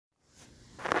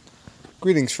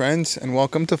Greetings, friends, and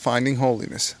welcome to Finding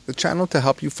Holiness, the channel to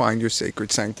help you find your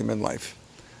sacred sanctum in life.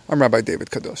 I'm Rabbi David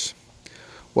Kadosh.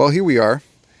 Well, here we are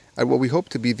at what we hope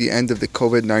to be the end of the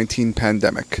COVID-19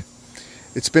 pandemic.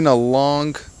 It's been a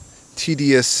long,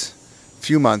 tedious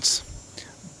few months,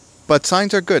 but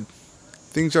signs are good.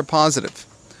 Things are positive.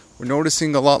 We're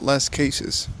noticing a lot less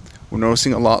cases. We're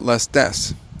noticing a lot less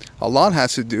deaths. A lot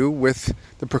has to do with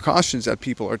the precautions that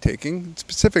people are taking, in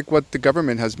specific what the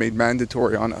government has made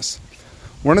mandatory on us.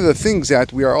 One of the things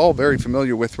that we are all very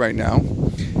familiar with right now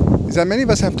is that many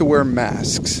of us have to wear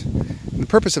masks. And the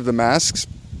purpose of the masks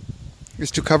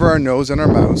is to cover our nose and our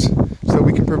mouths so that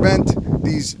we can prevent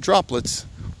these droplets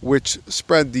which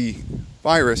spread the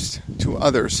virus to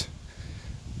others.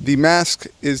 The mask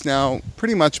is now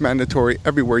pretty much mandatory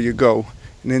everywhere you go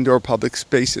in indoor public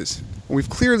spaces. And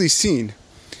we've clearly seen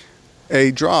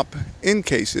a drop in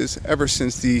cases ever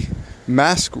since the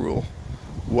mask rule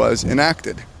was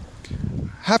enacted.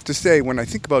 I have to say, when I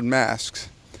think about masks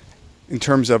in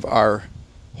terms of our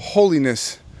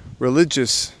holiness,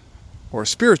 religious or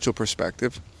spiritual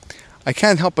perspective, I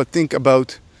can't help but think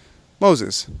about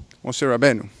Moses, Moshe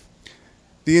Rabbeinu,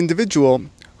 the individual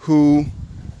who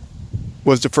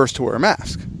was the first to wear a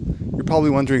mask. You're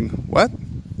probably wondering, what?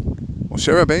 Moshe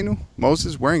Rabbeinu,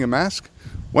 Moses wearing a mask?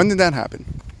 When did that happen?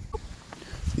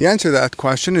 The answer to that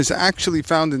question is actually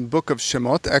found in the book of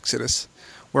Shemot, Exodus,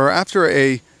 where after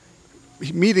a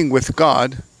meeting with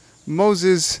God,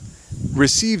 Moses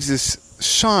receives this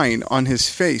shine on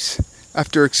his face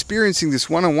after experiencing this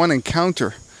one-on-one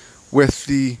encounter with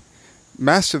the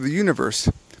Master of the universe.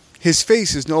 His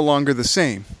face is no longer the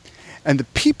same, and the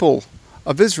people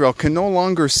of Israel can no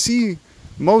longer see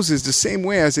Moses the same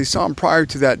way as they saw him prior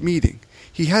to that meeting.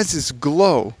 He has this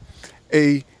glow,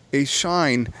 a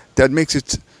shine that makes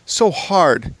it so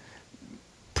hard,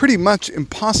 pretty much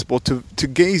impossible to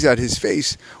gaze at his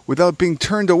face without being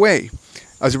turned away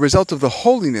as a result of the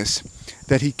holiness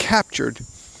that he captured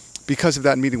because of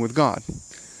that meeting with God.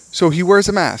 So he wears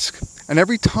a mask, and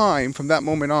every time from that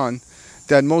moment on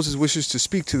that Moses wishes to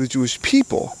speak to the Jewish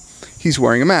people, he's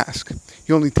wearing a mask.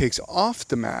 He only takes off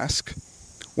the mask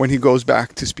when he goes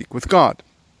back to speak with God.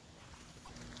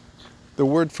 The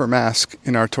word for mask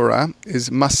in our Torah is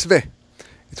masveh.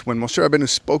 It's when Moshe Rabbeinu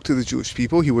spoke to the Jewish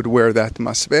people, he would wear that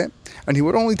masveh, and he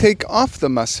would only take off the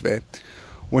masveh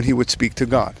when he would speak to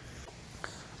God.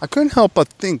 I couldn't help but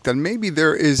think that maybe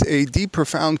there is a deep,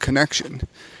 profound connection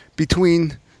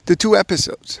between the two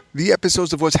episodes. The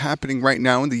episodes of what's happening right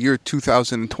now in the year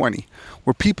 2020,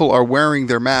 where people are wearing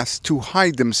their masks to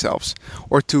hide themselves,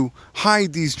 or to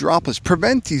hide these droplets,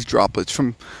 prevent these droplets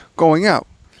from going out.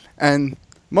 And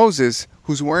Moses,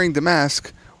 who's wearing the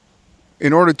mask,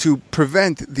 in order to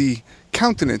prevent the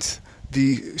countenance,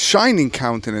 the shining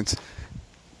countenance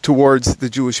towards the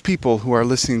Jewish people who are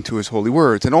listening to his holy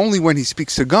words. And only when he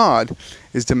speaks to God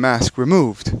is the mask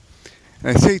removed.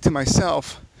 And I say to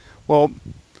myself, well,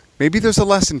 maybe there's a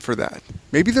lesson for that.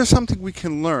 Maybe there's something we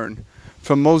can learn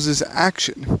from Moses'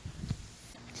 action.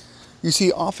 You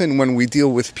see, often when we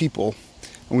deal with people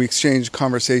and we exchange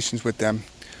conversations with them,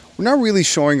 we're not really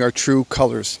showing our true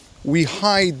colors. We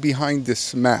hide behind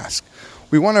this mask.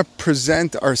 We want to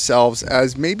present ourselves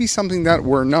as maybe something that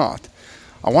we're not.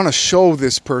 I want to show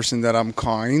this person that I'm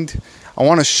kind. I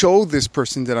want to show this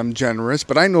person that I'm generous,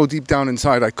 but I know deep down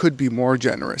inside I could be more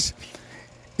generous.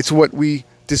 It's what we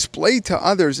display to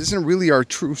others isn't really our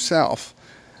true self.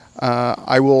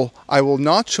 I will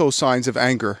not show signs of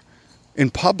anger in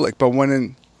public, but when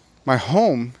in my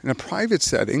home, in a private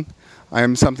setting, I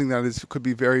am something that could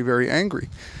be very, very angry.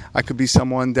 I could be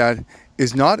someone that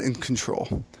is not in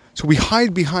control. So we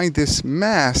hide behind this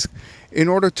mask in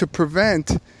order to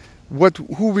prevent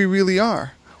who we really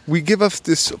are. We give us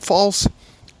this false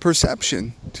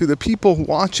perception to the people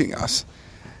watching us.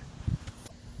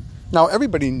 Now,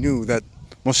 everybody knew that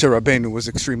Moshe Rabbeinu was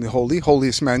extremely holy,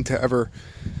 holiest man to ever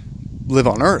live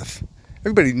on earth.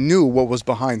 Everybody knew what was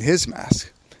behind his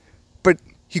mask, but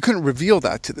he couldn't reveal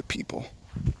that to the people.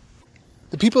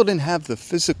 The people didn't have the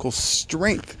physical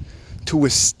strength to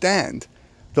withstand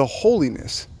the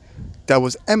holiness that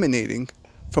was emanating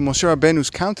from Moshe Rabbeinu's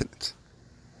countenance.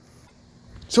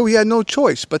 So he had no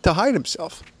choice but to hide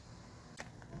himself.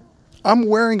 I'm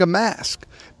wearing a mask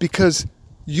because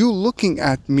you looking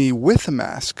at me with a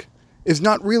mask is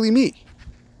not really me.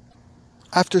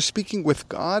 After speaking with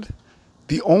God,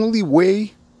 the only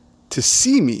way to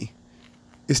see me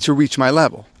is to reach my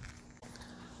level.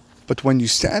 But when you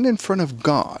stand in front of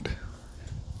God,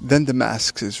 then the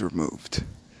mask is removed.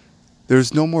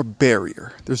 There's no more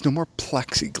barrier. There's no more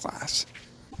plexiglass.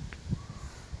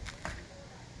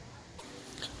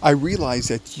 I realize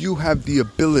that you have the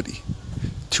ability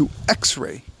to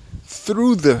x-ray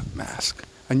through the mask,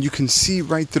 and you can see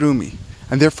right through me.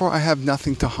 And therefore I have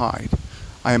nothing to hide.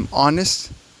 I am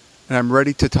honest and I'm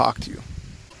ready to talk to you.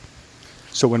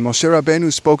 So when Moshe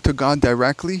Rabbeinu spoke to God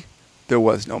directly, there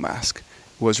was no mask.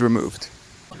 It was removed.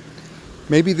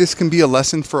 Maybe this can be a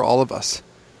lesson for all of us.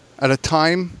 At a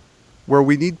time where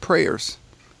we need prayers,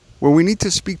 where we need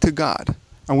to speak to God,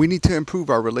 and we need to improve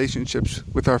our relationships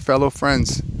with our fellow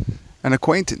friends and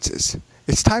acquaintances,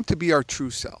 it's time to be our true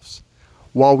selves.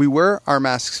 While we wear our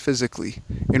masks physically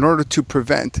in order to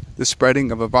prevent the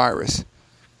spreading of a virus,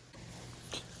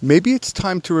 maybe it's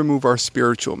time to remove our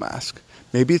spiritual mask.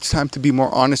 Maybe it's time to be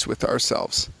more honest with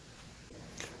ourselves,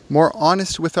 more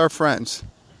honest with our friends,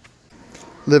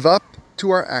 live up to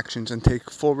our actions and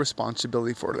take full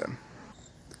responsibility for them.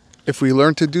 If we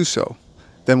learn to do so,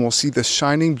 then we'll see the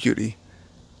shining beauty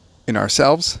in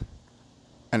ourselves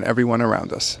and everyone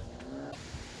around us.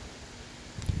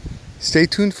 Stay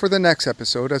tuned for the next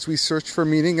episode as we search for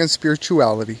meaning and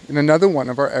spirituality in another one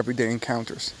of our everyday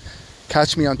encounters.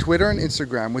 Catch me on Twitter and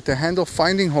Instagram with the handle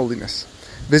Finding Holiness.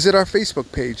 Visit our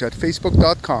Facebook page at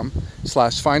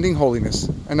facebook.com/findingholiness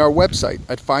and our website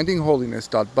at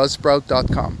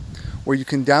findingholiness.buzzsprout.com, where you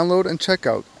can download and check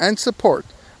out and support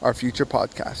our future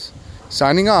podcasts.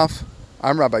 Signing off,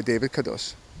 I'm Rabbi David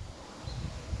Kadosh.